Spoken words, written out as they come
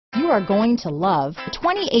are going to love the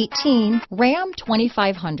 2018 Ram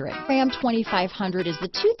 2500. Ram 2500 is the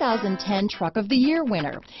 2010 Truck of the Year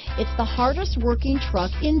winner. It's the hardest working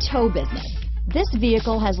truck in tow business. This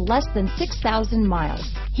vehicle has less than 6,000 miles.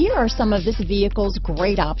 Here are some of this vehicle's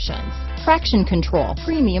great options: traction control,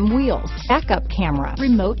 premium wheels, backup camera,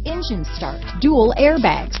 remote engine start, dual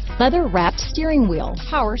airbags, leather-wrapped steering wheel,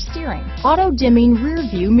 power steering, auto-dimming rear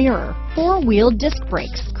view mirror, four-wheel disc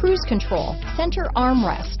brakes, cruise control, center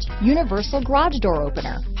armrest, universal garage door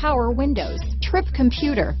opener, power windows, trip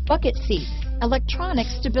computer, bucket seats, electronic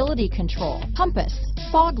stability control, compass,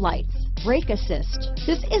 fog lights, brake assist.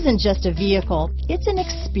 This isn't just a vehicle, it's an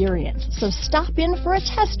experience. So stop in for a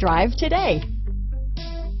test drive today.